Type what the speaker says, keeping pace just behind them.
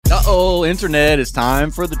Uh-oh, Internet, it's time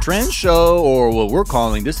for the Trend Show, or what we're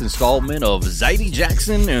calling this installment of Zeity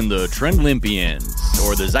Jackson and the Trendlympians,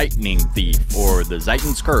 or the Zeitning Thief, or the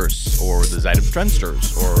Zeitin's Curse, or the Zeit of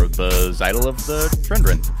Trendsters, or the Zeitel of the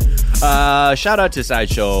Trendrin. Shout out to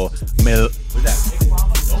Sideshow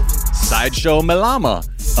Sideshow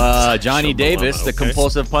Melama. Johnny Davis, the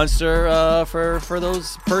compulsive punster for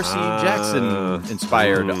those Percy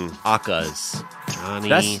Jackson-inspired Akkas.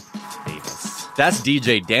 Johnny Davis. That's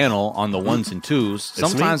DJ Daniel on the ones and twos.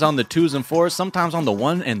 Sometimes on the twos and fours. Sometimes on the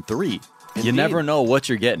 1 and 3. Indeed. You never know what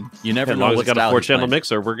you're getting. You never know what's got a 4-channel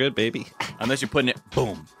mixer. We're good, baby. Unless you're putting it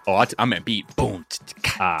boom. Oh, I meant beat boom.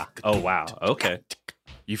 Oh wow. Okay.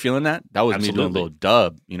 You feeling that? That was me doing a little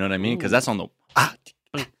dub. You know what I mean? Because that's on the.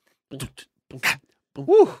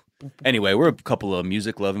 Woo. Anyway, we're a couple of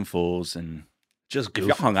music-loving fools, and just if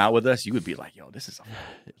y'all hung out with us, you would be like, "Yo, this is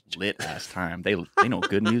a lit-ass time." They know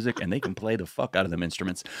good music, and they can play the fuck out of them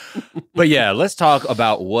instruments. But yeah, let's talk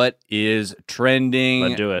about what is trending.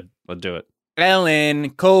 Let's do it.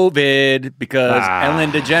 Ellen COVID, because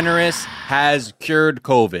Ellen DeGeneres has cured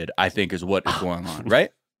COVID. I think is what is going on,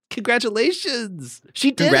 right? Congratulations.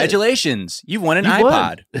 She did. Congratulations. You've won an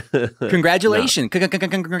iPod. Congratulations. No.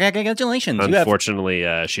 Congratulations.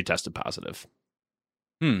 Unfortunately, she tested positive.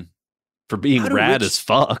 For being rad as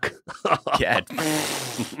fuck. Yeah.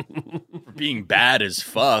 For being bad as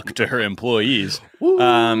fuck to her employees.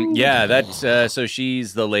 Yeah, that's so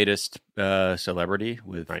she's the latest celebrity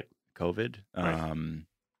with COVID.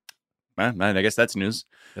 I guess that's news.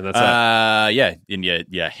 And that's that.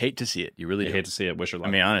 Yeah, hate to see it. You really hate to see it. Wish her luck.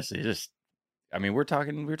 I mean, honestly, we were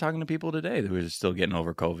talking to people today that were still getting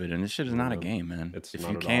over COVID, and this shit is not a game, man. If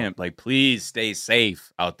you can't, please stay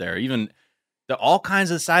safe out there. Even all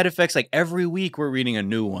kinds of side effects, like every week we're reading a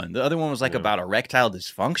new one. The other one was about erectile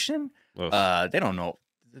dysfunction. They don't know.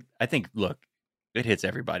 I think, look, it hits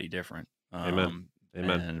everybody different. Amen.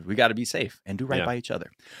 And we got to be safe and do right by each other,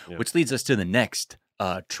 which leads us to the next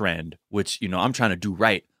trend, which, I'm trying to do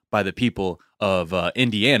right by the people of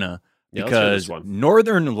Indiana, because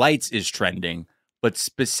Northern Lights is trending, but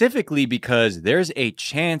specifically because there's a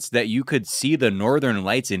chance that you could see the Northern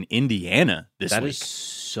Lights in Indiana this week. That is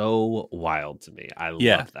so wild to me. I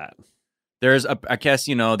love that. There's I guess,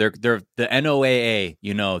 they're the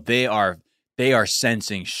NOAA, they are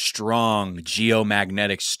sensing strong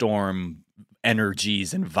geomagnetic storm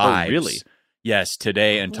energies and vibes. Oh, really? Yes,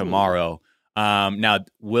 today and tomorrow. Now,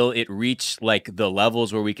 will it reach like the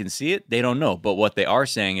levels where we can see it? They don't know. But what they are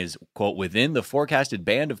saying is, quote, within the forecasted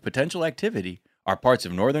band of potential activity are parts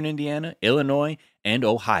of northern Indiana, Illinois, and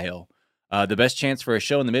Ohio. The best chance for a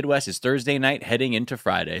show in the Midwest is Thursday night heading into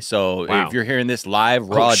Friday. So if you're hearing this live,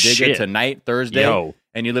 raw digga tonight, Thursday,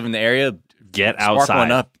 and you live in the area, get outside.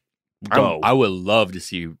 One up. Go. I would love to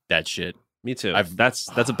see that shit. Me too. That's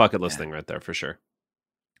a bucket list thing right there for sure.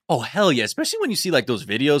 Oh, hell yeah. Especially when you see like those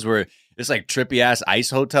videos where it's like trippy ass ice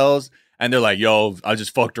hotels and they're like, yo, I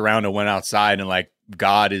just fucked around and went outside and like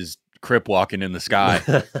God is crip walking in the sky.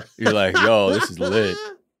 You're like, yo, this is lit.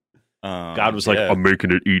 God was like, I'm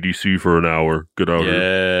making it EDC for an hour. Get out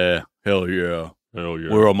here. Yeah. Hell yeah. Hell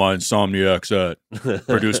yeah. Where are my Insomniacs at?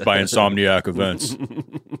 Produced by Insomniac Events.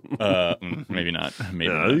 Maybe not. Maybe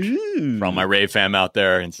not. For all my rave fam out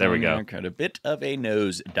there. And there we go. Kind of a bit of a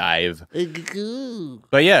nose dive.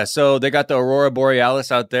 But yeah, so they got the Aurora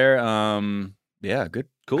Borealis out there. Yeah, good.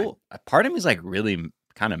 Cool. Part of me is like really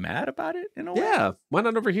kind of mad about it in a way. Yeah. Why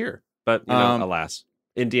not over here? But, alas.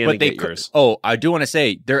 Indiana, get yours. Oh, I do want to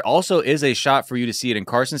say, there also is a shot for you to see it in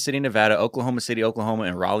Carson City, Nevada, Oklahoma City, Oklahoma,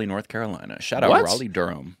 and Raleigh, North Carolina. Shout out Raleigh,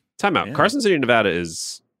 Durham. Time out. Yeah. Carson City, Nevada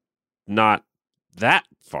is not that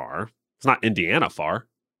far. It's not Indiana far.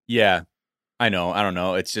 Yeah, I know. I don't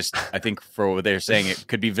know. It's just, I think for what they're saying, it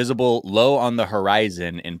could be visible low on the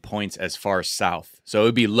horizon in points as far south. So it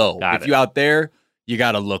would be low. If you're out there, you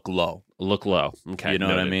got to look low. Look low. Okay. You know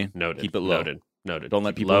what I mean? Noted. Keep it low. Noted. Don't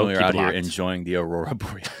let people know you're out here enjoying the Aurora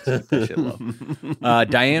Borealis.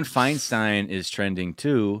 Diane Feinstein is trending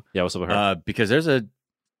too. Yeah, what's up with her? Because there's a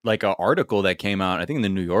article that came out, I think in the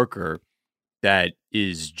New Yorker, that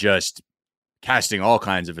is just casting all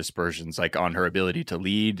kinds of aspersions like on her ability to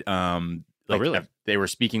lead. Really? They were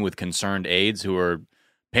speaking with concerned aides who are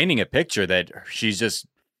painting a picture that she's just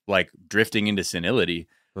like drifting into senility.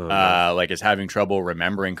 Like is having trouble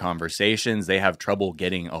remembering conversations. They have trouble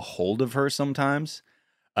getting a hold of her sometimes.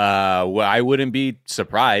 Well, I wouldn't be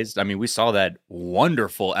surprised. I mean, we saw that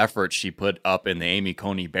wonderful effort she put up in the Amy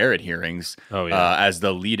Coney Barrett hearings as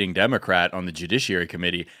the leading Democrat on the Judiciary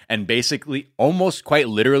Committee, and basically almost quite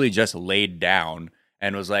literally just laid down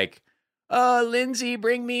and was like, Lindsay,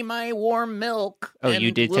 bring me my warm milk. Oh,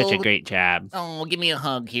 you did such a great job. Oh, give me a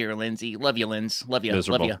hug here, Lindsay. Love you, Linz. Love you.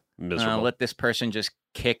 Miserable. Love you. Miserable. Let this person just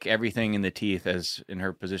kick everything in the teeth as in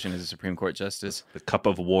her position as a Supreme Court justice. The cup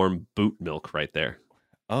of warm boot milk right there.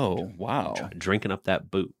 Oh, wow. Drinking up that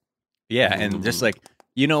boot. Yeah, and just like,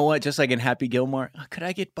 you know what? Just like in Happy Gilmore, could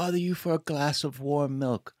I bother you for a glass of warm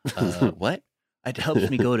milk? What? It helps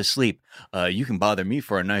me go to sleep. You can bother me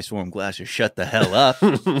for a nice warm glass of shut the hell up.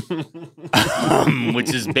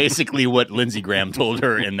 Which is basically what Lindsey Graham told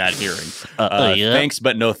her in that hearing. Yeah. Thanks,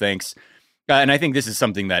 but no thanks. And I think this is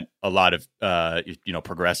something that a lot of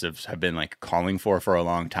progressives have been like calling for a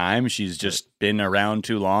long time. She's just been around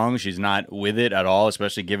too long. She's not with it at all,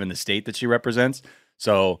 especially given the state that she represents.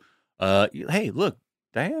 So, hey, look,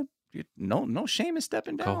 Diane, no shame in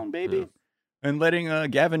stepping down, baby. Yeah. And letting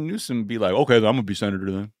Gavin Newsom be like, okay, I'm going to be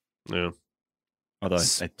senator then. Yeah. Although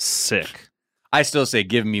sick. I still say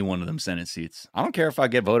give me one of them Senate seats. I don't care if I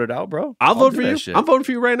get voted out, bro. I'll vote for you. I'm voting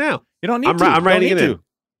for you right now. You don't need to. I'm writing it in.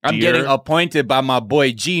 I'm getting appointed by my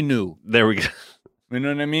boy Genu. There we go. You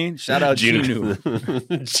know what I mean? Shout out Genu.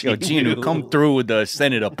 Yo, Genu, come through with the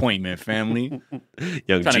Senate appointment, family.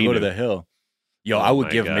 Young trying to go to the Hill. Yo, I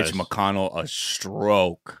would give gosh. Mitch McConnell a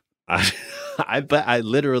stroke. I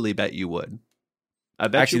literally bet you would.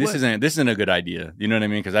 Actually, this isn't a good idea. You know what I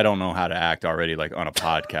mean? Because I don't know how to act already, like on a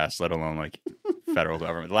podcast, let alone like federal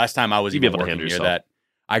government. The last time I was even working near that,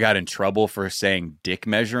 I got in trouble for saying dick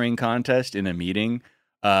measuring contest in a meeting,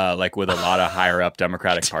 like with a lot of higher up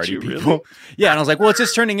Democratic Party people. Really? Yeah, and I was like, well, it's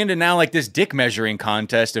just turning into now like this dick measuring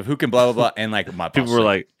contest of who can blah blah blah. And like my people were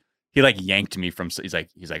like, he like yanked me from. He's like,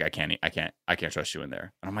 I can't trust you in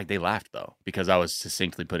there. And I'm like, they laughed though because I was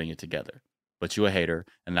succinctly putting it together. But you a hater,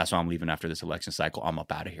 and that's why I'm leaving after this election cycle. I'm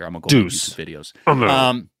up out of here. I'm gonna go make YouTube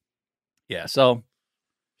videos. Yeah. So,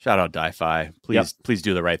 shout out Di-Fi. Please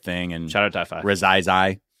do the right thing and shout out Di-Fi.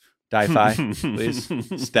 Rizai, Di-Fi. Please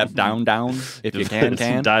step down if you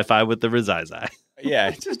can. Di-Fi with the Rizai.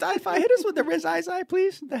 Yeah, just Di-Fi. Hit us with the Rizai,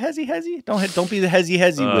 please. The hezzy. Don't be the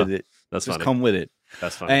hezzy with it. That's just funny. Come with it.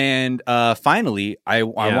 That's fine. And finally, I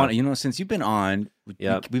want since you've been on,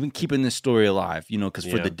 we've been keeping this story alive, because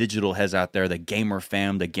for the digital heads out there, the gamer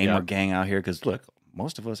fam, the gamer gang out here, because look,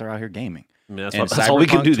 most of us are out here gaming. I mean, that's all we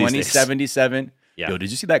can do these days. 2077. Yeah. Yo,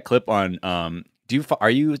 did you see that clip on? Do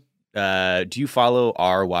you follow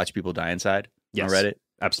our Watch People Die Inside on Reddit?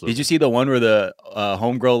 Absolutely. Did you see the one where the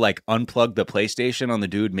homegirl like unplugged the PlayStation on the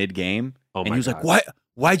dude mid game? Oh my God. And he was like, "What?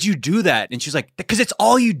 Why'd you do that?" And she's like, "Because it's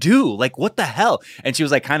all you do. Like, what the hell?" And she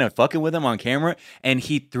was like kind of fucking with him on camera. And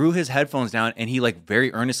he threw his headphones down and he like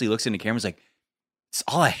very earnestly looks into cameras like, "It's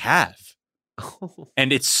all I have."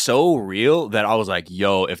 And it's so real that I was like,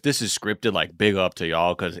 yo, if this is scripted, like big up to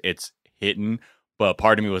y'all because it's hitting. But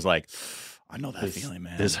part of me was like, I know that feeling,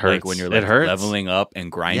 man. This hurts. Like when you're like leveling up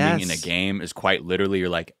and grinding in a game is quite literally, you're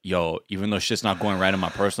like, yo, even though shit's not going right in my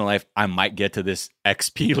personal life, I might get to this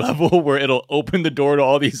XP level where it'll open the door to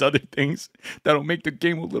all these other things that'll make the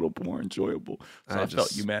game a little more enjoyable. So I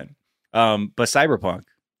felt you, man. But Cyberpunk,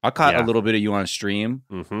 I caught a little bit of you on stream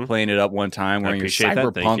playing it up one time wearing your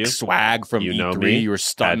Cyberpunk swag from E3 you were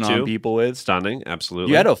stunning on people with. Stunning, absolutely.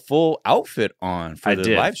 You had a full outfit on for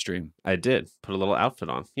the live stream. I did. Put a little outfit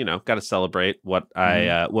on. Got to celebrate what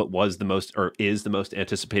what was the most or is the most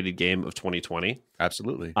anticipated game of 2020.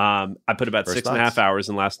 Absolutely. I put about 6.5 hours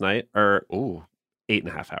in last night, or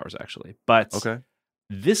 8.5 hours actually. But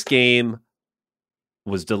this game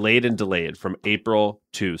was delayed from April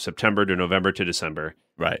to September to November to December.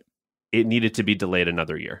 Right. It needed to be delayed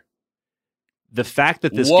another year. The fact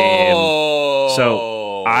that this game,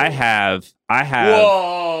 so I have.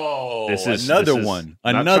 Whoa! This is another one.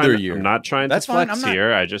 Another year. I'm not trying to flex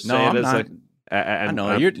here. I just say it as like. I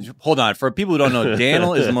know. Hold on. For people who don't know,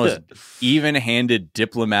 Daniel is the most even-handed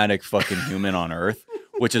diplomatic fucking human on earth.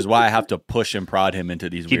 Which is why I have to push and prod him into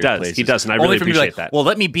these weird places. He does, and I really appreciate that. Well,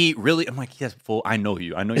 let me be really... I'm like, yes, fool, I know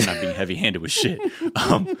you. I know you're not being heavy-handed with shit.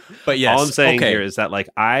 But yes. All I'm saying here is that like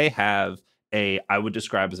I have I would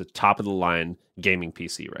describe as a top-of-the-line gaming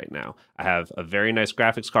PC right now. I have a very nice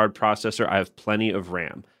graphics card processor. I have plenty of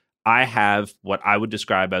RAM. I have what I would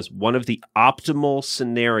describe as one of the optimal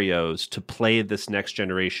scenarios to play this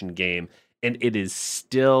next-generation game, and it is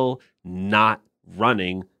still not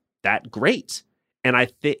running that great. And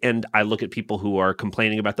I look at people who are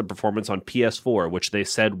complaining about the performance on PS4, which they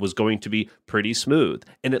said was going to be pretty smooth,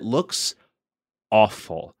 and it looks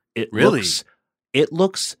awful. It looks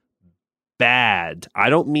bad.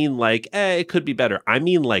 I don't mean like it could be better. I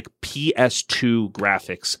mean like PS2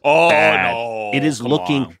 graphics. Oh bad. no! It is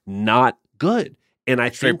looking not good. And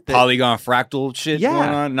I straight think that, polygon fractal shit going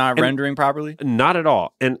on, not rendering properly. Not at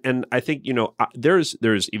all. And I think,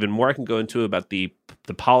 there's even more I can go into about the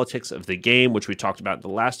politics of the game, which we talked about in the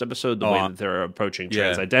last episode, the way that they're approaching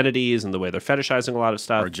trans identities and the way they're fetishizing a lot of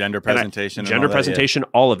stuff. Or gender presentation.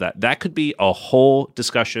 All of that. That could be a whole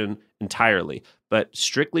discussion entirely. But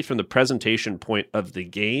strictly from the presentation point of the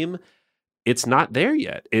game, it's not there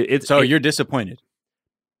yet. You're disappointed.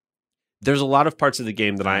 There's a lot of parts of the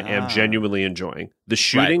game that I am genuinely enjoying. The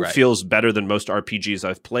shooting feels better than most RPGs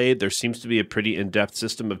I've played. There seems to be a pretty in-depth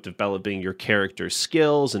system of developing your character's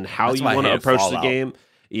skills and how you want to approach the game.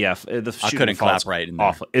 Yeah, the shooting I couldn't clap right in there.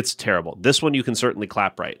 Awful. It's terrible. This one you can certainly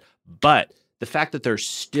clap right. But the fact that there's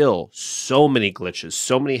still so many glitches,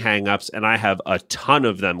 so many hang-ups, and I have a ton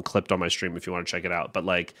of them clipped on my stream if you want to check it out. But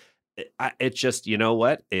like, it's just, you know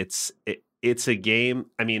what? It's a game.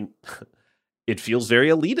 I mean... It feels very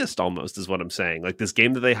elitist almost is what I'm saying. Like this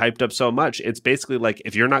game that they hyped up so much, it's basically like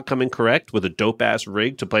if you're not coming correct with a dope ass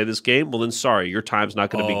rig to play this game, well then sorry, your time's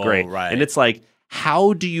not going to be great. Right. And it's like,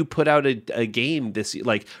 how do you put out a game this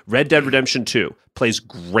like Red Dead Redemption 2 plays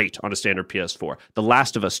great on a standard PS4. The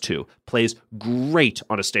Last of Us 2 plays great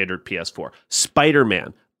on a standard PS4.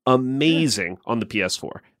 Spider-Man, amazing on the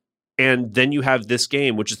PS4. And then you have this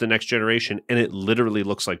game, which is the next generation, and it literally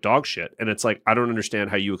looks like dog shit. And it's like, I don't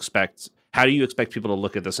understand how do you expect people to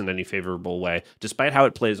look at this in any favorable way, despite how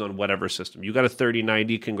it plays on whatever system? You got a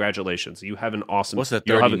 3090, congratulations. You have an awesome... What's a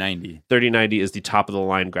 3090? 3090 is the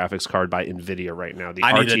top-of-the-line graphics card by NVIDIA right now, the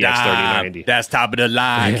RTX 3090. That's top of the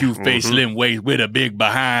line, cute face, slim waist with a big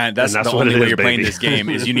behind. That's the only way you're playing this game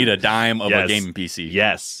is you need a dime of a gaming PC.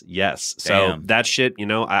 Yes. Damn. So that shit, I'm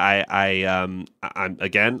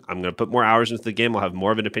going to put more hours into the game. I'll have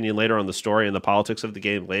more of an opinion later on the story and the politics of the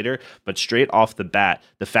game later. But straight off the bat,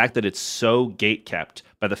 the fact that it's so gate kept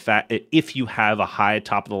by the fact that if you have a high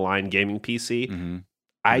top of the line gaming PC,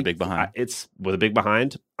 it's with a big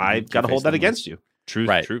behind. I've got to hold that against you. True.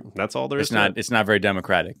 That's all there is. It's not very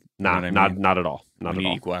democratic. Not at all. Not at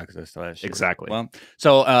all. Equal access to that shit. Exactly. Well,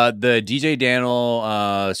 so the DJ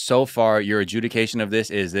Daniel, so far, your adjudication of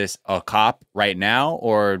this, is this a cop right now,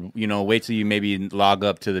 or wait till you maybe log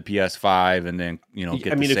up to the PS5 and then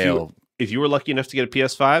get the sale? If you were lucky enough to get a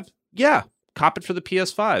PS5, yeah, cop it for the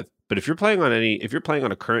PS5. But if you're playing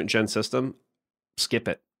on a current gen system, skip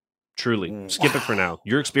it. Truly, skip it for now.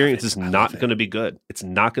 Your experience is not going to be good. It's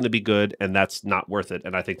not going to be good, and that's not worth it.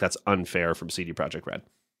 And I think that's unfair from CD Projekt Red.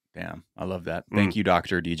 Damn, I love that. Thank you,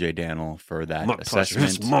 Dr. DJ Daniel, for that assessment.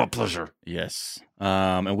 It's my pleasure. Yes.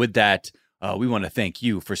 And with that, we want to thank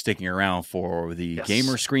you for sticking around for the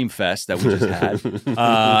Gamer Scream Fest that we just had.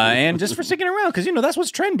 And just for sticking around, because, that's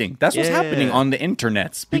what's trending. That's what's happening on the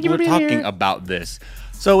internets. People are talking about this.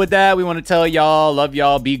 So with that, we want to tell y'all, love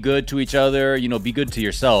y'all, be good to each other, be good to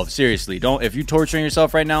yourself. Seriously, if you're torturing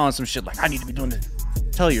yourself right now on some shit like, I need to be doing this,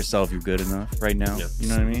 tell yourself you're good enough right now. You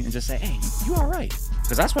know what I mean? And just say, hey, you all right.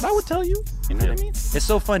 Because that's what I would tell you. You know what I mean? It's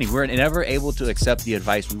so funny. We're never able to accept the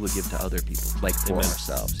advice we would give to other people, like for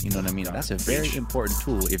ourselves. You know what I mean? That's a very important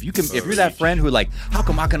tool. If you're that friend who how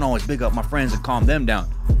come I can always big up my friends and calm them down?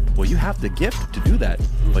 Well, you have the gift to do that,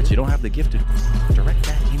 but you don't have the gift to direct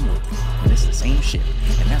that inward. And it's the same shit.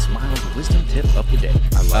 And that's Miles' wisdom tip of the day.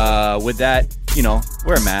 With that,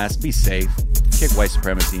 wear a mask, be safe, kick white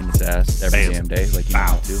supremacy in its ass every damn day, like you know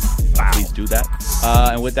how to. Please do that.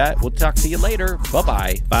 And with that, we'll talk to you later.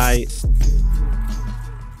 Bye-bye. Bye.